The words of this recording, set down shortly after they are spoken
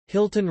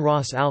Hilton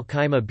Ras Al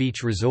Khaimah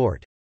Beach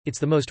Resort. It's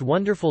the most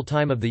wonderful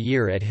time of the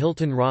year at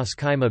Hilton Ras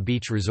Khaimah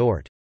Beach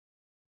Resort.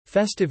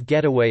 Festive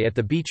getaway at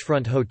the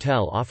beachfront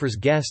hotel offers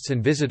guests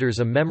and visitors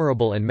a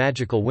memorable and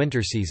magical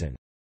winter season.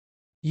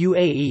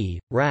 UAE,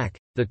 RAK,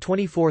 the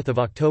 24th of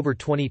October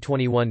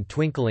 2021.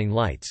 Twinkling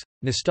lights,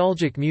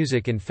 nostalgic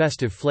music and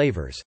festive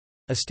flavors.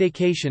 A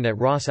staycation at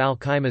Ras Al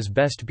Khaimah's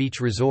best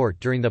beach resort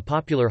during the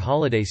popular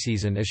holiday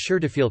season is sure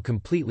to feel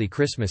completely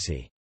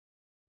Christmassy.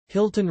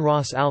 Hilton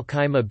Ras Al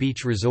Khaimah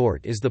Beach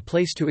Resort is the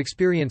place to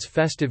experience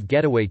festive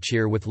getaway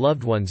cheer with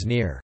loved ones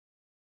near.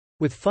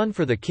 With fun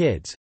for the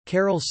kids,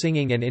 carol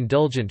singing and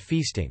indulgent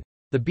feasting,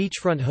 the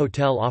beachfront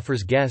hotel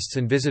offers guests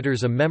and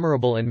visitors a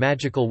memorable and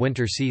magical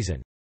winter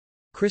season.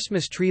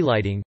 Christmas tree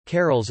lighting,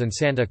 carols and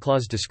Santa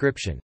Claus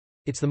description.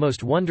 It's the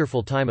most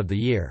wonderful time of the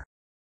year.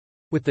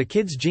 With the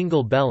kids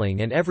jingle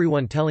belling and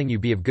everyone telling you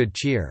be of good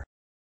cheer.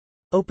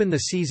 Open the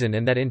season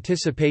and that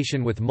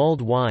anticipation with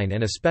mulled wine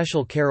and a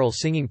special carol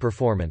singing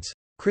performance,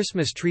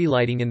 Christmas tree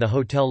lighting in the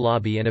hotel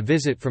lobby and a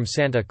visit from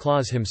Santa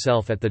Claus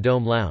himself at the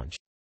Dome Lounge.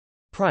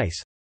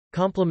 Price.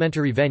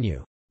 Complimentary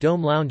venue.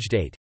 Dome Lounge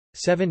date.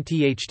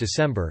 7th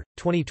December,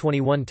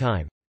 2021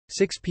 time.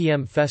 6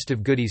 p.m.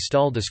 Festive goodies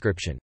stall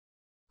description.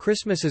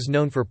 Christmas is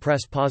known for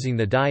press pausing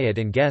the diet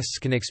and guests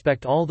can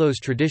expect all those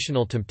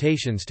traditional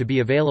temptations to be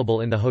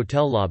available in the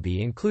hotel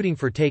lobby including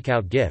for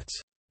takeout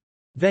gifts.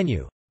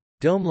 Venue.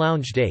 Dome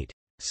Lounge date.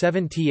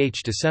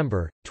 7th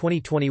December,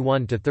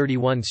 2021 to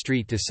 31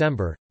 Street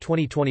December,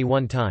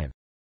 2021 time.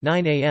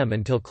 9 a.m.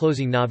 until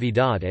closing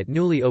Navidad at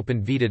newly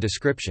opened Vita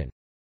description.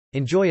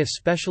 Enjoy a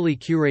specially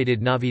curated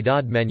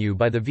Navidad menu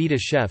by the Vita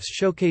chefs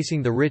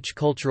showcasing the rich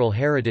cultural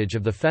heritage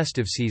of the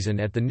festive season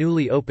at the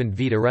newly opened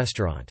Vita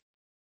restaurant.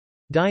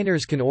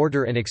 Diners can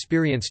order and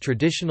experience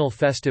traditional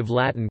festive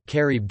Latin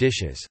Carib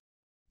dishes.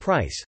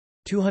 Price.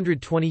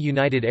 220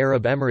 United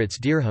Arab Emirates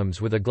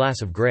dirhams with a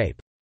glass of grape.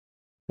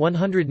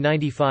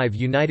 195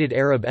 United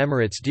Arab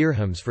Emirates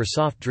dirhams for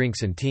soft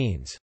drinks and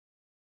teens.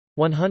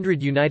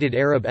 100 United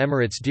Arab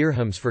Emirates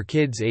dirhams for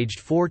kids aged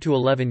 4 to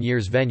 11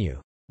 years. Venue.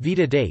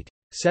 Vita date.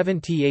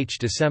 7th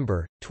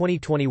December,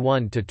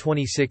 2021 to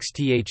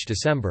 26th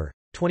December,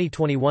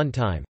 2021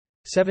 time.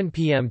 7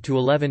 p.m. to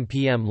 11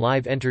 p.m.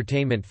 Live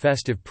entertainment.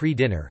 Festive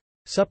pre-dinner.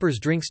 Suppers.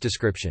 Drinks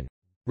description.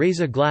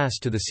 Raise a glass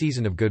to the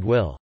season of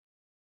goodwill.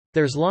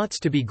 There's lots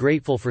to be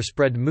grateful for.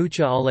 Spread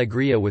mucha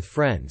alegría with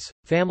friends,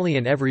 family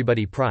and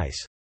everybody.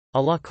 Price.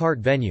 A la carte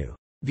venue.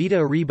 Vita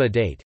Ariba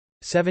date.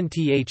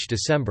 7th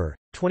December,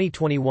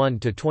 2021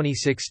 to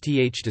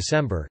 26th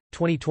December,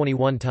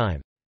 2021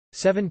 time.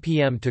 7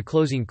 p.m. to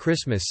closing.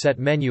 Christmas set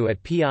menu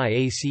at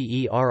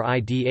Piacerida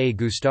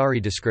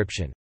Gustari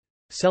description.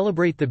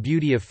 Celebrate the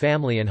beauty of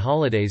family and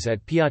holidays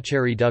at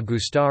Piacere da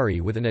Gustari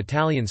with an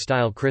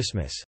Italian-style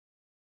Christmas.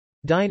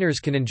 Diners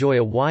can enjoy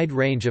a wide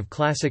range of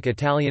classic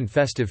Italian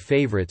festive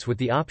favorites with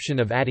the option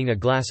of adding a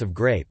glass of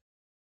grape.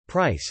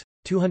 Price.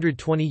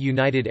 220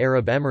 United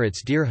Arab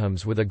Emirates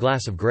dirhams with a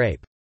glass of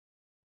grape.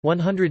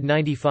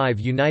 195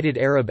 United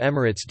Arab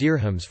Emirates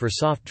dirhams for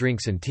soft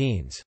drinks and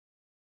teens.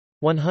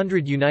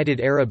 100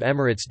 United Arab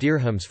Emirates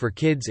dirhams for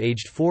kids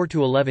aged 4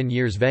 to 11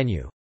 years.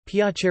 Venue.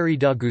 Piacere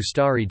da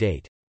Gustari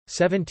date.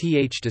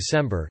 7th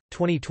December,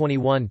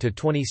 2021 to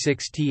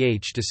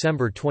 26th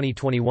December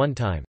 2021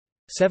 time.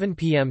 7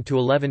 p.m. to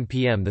 11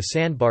 p.m. The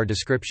Sandbar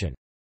description.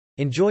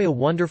 Enjoy a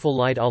wonderful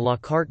light à la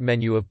carte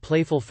menu of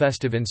playful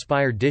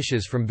festive-inspired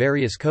dishes from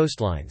various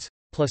coastlines,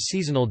 plus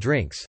seasonal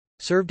drinks,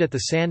 served at the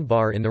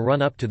Sandbar in the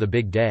run-up to the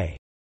big day.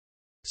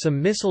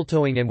 Some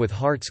mistletoeing and with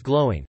hearts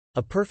glowing,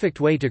 a perfect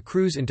way to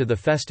cruise into the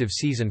festive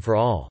season for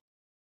all.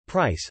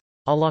 Price.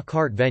 À la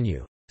carte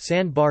venue.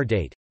 Sandbar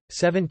date.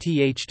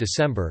 7th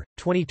December,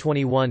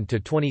 2021 to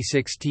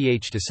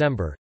 26th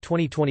December,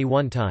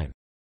 2021 time.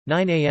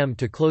 9 a.m.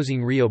 to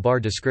closing. Rio Bar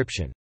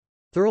description.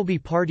 Thirlby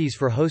parties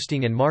for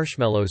hosting and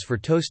marshmallows for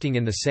toasting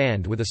in the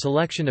sand with a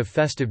selection of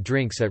festive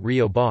drinks at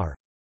Rio Bar.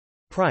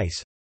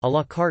 Price. A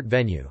la carte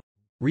venue.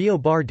 Rio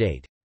Bar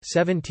date.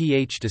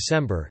 7th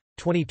December,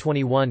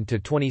 2021 to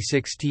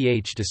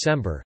 26th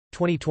December,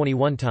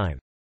 2021 time.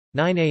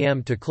 9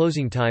 a.m. to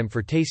closing. Time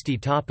for tasty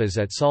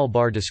tapas at Sol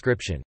Bar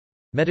description.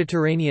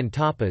 Mediterranean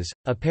tapas,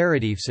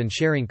 aperitifs and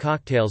sharing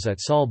cocktails at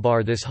Sol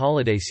Bar this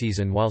holiday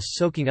season whilst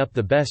soaking up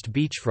the best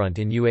beachfront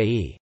in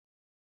UAE.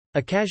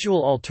 A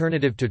casual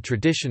alternative to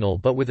traditional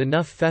but with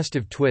enough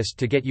festive twist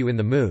to get you in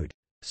the mood.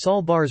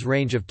 Sol Bar's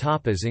range of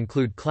tapas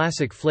include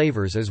classic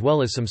flavors as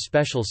well as some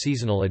special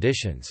seasonal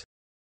additions.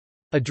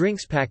 A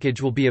drinks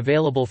package will be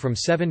available from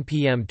 7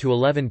 p.m. to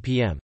 11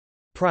 p.m.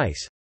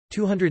 Price.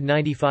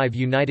 295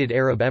 United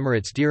Arab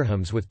Emirates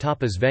dirhams with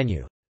tapas.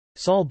 Venue.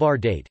 Sol Bar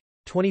date.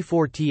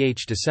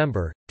 24th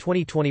December,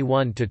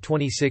 2021 to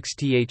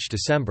 26th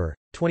December,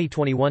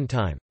 2021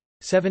 time.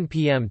 7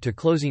 p.m. to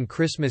closing.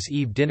 Christmas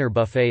Eve dinner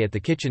buffet at the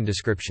kitchen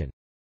description.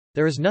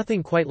 There is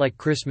nothing quite like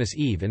Christmas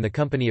Eve in the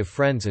company of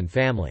friends and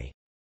family.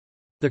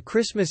 The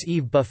Christmas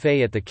Eve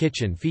buffet at the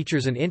kitchen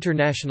features an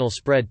international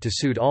spread to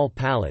suit all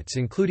palates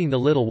including the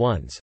little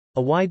ones,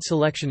 a wide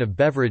selection of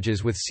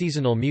beverages with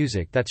seasonal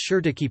music that's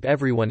sure to keep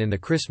everyone in the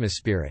Christmas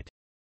spirit.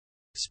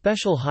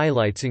 Special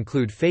highlights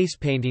include face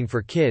painting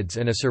for kids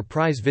and a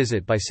surprise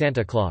visit by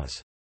Santa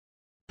Claus.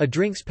 A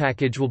drinks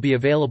package will be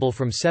available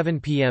from 7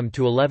 p.m.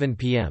 to 11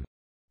 p.m.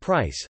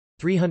 Price: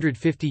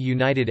 350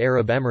 United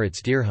Arab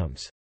Emirates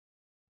dirhams.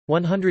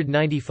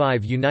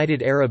 195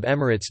 United Arab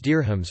Emirates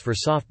dirhams for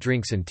soft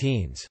drinks and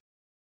teens.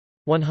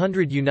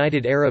 100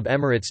 United Arab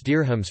Emirates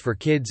dirhams for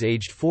kids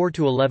aged 4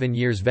 to 11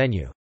 years.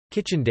 Venue: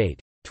 kitchen date: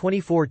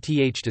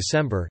 24th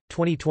December,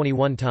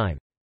 2021. Time: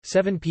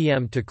 7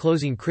 p.m. to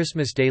closing.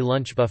 Christmas Day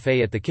lunch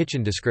buffet at the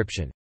kitchen.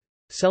 Description: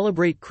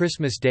 celebrate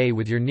Christmas Day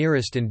with your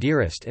nearest and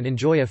dearest and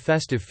enjoy a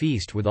festive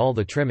feast with all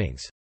the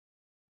trimmings.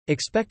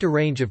 Expect a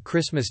range of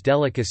Christmas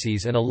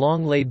delicacies and a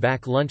long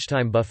laid-back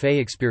lunchtime buffet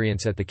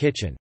experience at the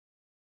kitchen.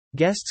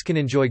 Guests can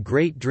enjoy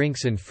great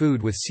drinks and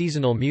food with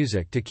seasonal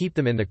music to keep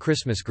them in the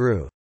Christmas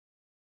groove.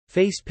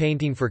 Face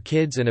painting for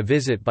kids and a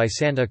visit by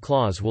Santa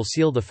Claus will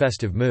seal the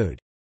festive mood.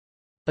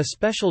 A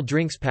special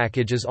drinks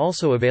package is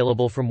also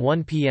available from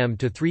 1 p.m.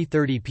 to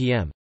 3:30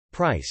 p.m.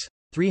 Price: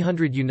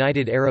 300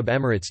 United Arab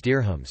Emirates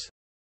dirhams.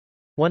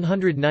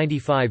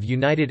 195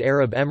 United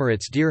Arab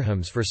Emirates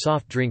dirhams for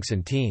soft drinks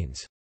and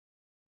teens.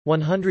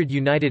 100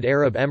 United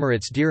Arab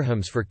Emirates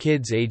dirhams for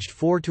kids aged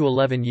 4 to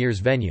 11 years.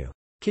 Venue: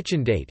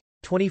 kitchen date: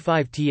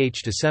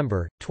 25th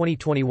December,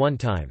 2021.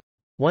 Time: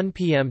 1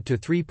 p.m. to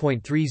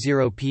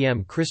 3:30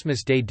 p.m.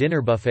 Christmas Day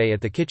dinner buffet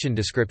at the kitchen.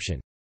 Description: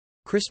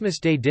 Christmas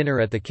Day dinner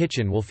at the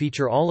kitchen will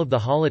feature all of the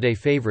holiday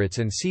favorites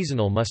and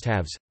seasonal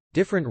must-haves,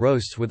 different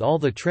roasts with all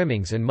the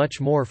trimmings and much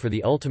more for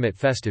the ultimate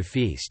festive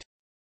feast.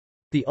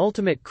 The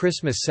ultimate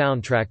Christmas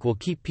soundtrack will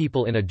keep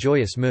people in a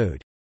joyous mood.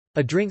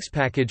 A drinks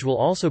package will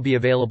also be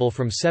available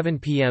from 7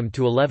 p.m.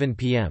 to 11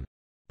 p.m.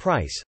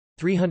 Price: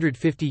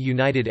 350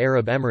 United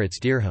Arab Emirates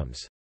dirhams.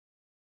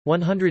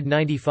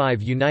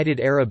 195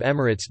 United Arab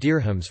Emirates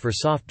dirhams for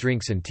soft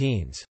drinks and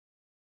teens.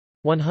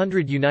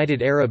 100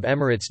 United Arab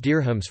Emirates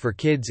dirhams for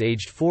kids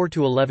aged 4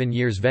 to 11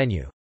 years.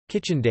 Venue: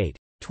 kitchen date: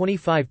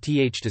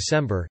 25th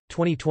December,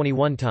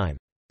 2021. Time: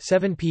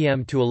 7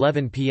 p.m. to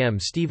 11 p.m.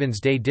 Stephen's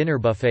Day dinner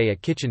buffet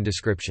at kitchen.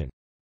 Description: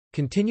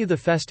 continue the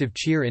festive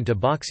cheer into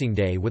Boxing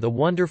Day with a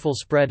wonderful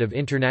spread of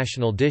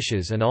international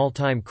dishes and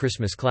all-time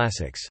Christmas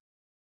classics.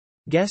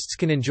 Guests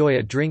can enjoy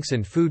a drinks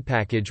and food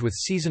package with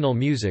seasonal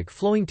music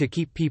flowing to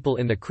keep people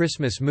in the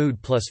Christmas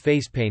mood plus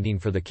face painting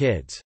for the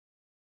kids.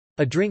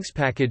 A drinks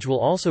package will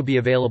also be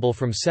available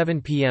from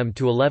 7 p.m.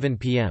 to 11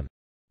 p.m.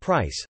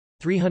 Price: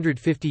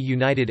 350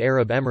 United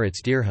Arab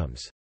Emirates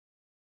dirhams.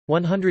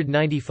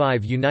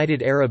 195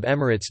 United Arab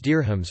Emirates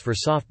dirhams for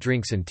soft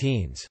drinks and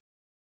teens.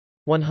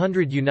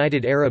 100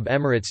 United Arab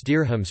Emirates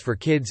dirhams for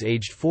kids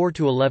aged 4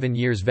 to 11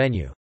 years.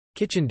 Venue: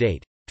 kitchen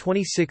date: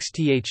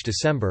 26th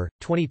December,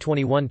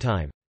 2021.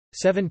 Time: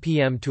 7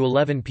 p.m. to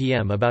 11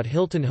 p.m. About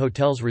Hilton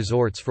Hotels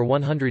Resorts. For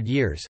 100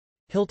 years,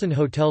 Hilton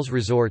Hotels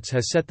Resorts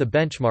has set the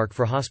benchmark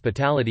for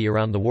hospitality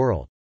around the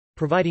world,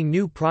 providing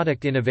new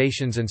product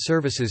innovations and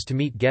services to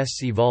meet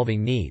guests'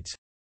 evolving needs.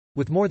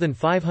 With more than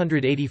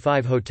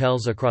 585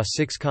 hotels across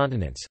 6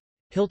 continents,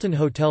 Hilton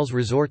Hotels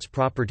Resorts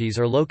properties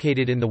are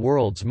located in the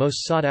world's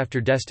most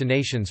sought-after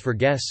destinations for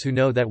guests who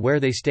know that where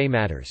they stay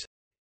matters.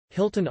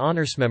 Hilton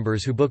Honors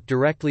members who book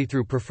directly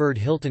through preferred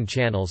Hilton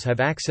channels have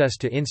access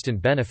to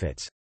instant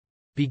benefits.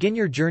 Begin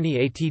your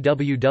journey at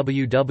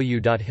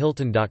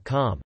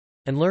www.hilton.com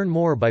and learn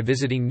more by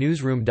visiting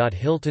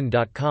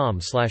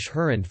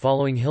newsroom.hilton.com/Hurrand.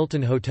 Following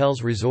Hilton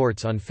Hotels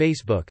Resorts on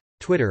Facebook,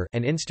 Twitter,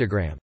 and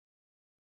Instagram.